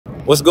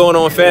What's going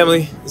on,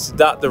 family? This is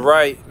Dr.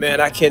 Wright. Man,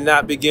 I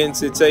cannot begin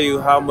to tell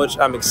you how much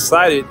I'm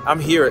excited.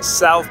 I'm here at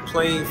South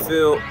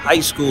Plainfield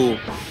High School,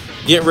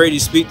 getting ready to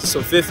speak to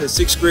some 5th and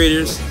 6th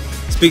graders,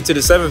 speak to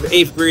the 7th and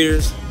 8th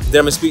graders,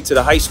 then I'm gonna speak to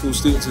the high school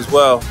students as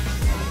well.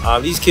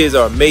 These kids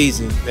are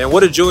amazing, man.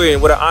 What a joy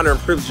and what an honor and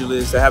privilege it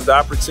is to have the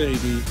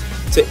opportunity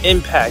to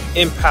impact,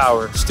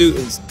 empower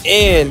students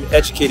and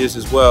educators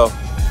as well.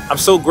 I'm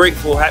so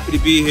grateful, happy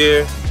to be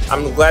here.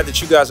 I'm glad that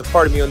you guys are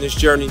part of me on this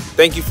journey.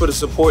 Thank you for the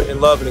support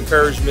and love and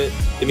encouragement.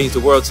 It means the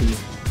world to me.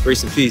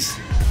 Grace and peace.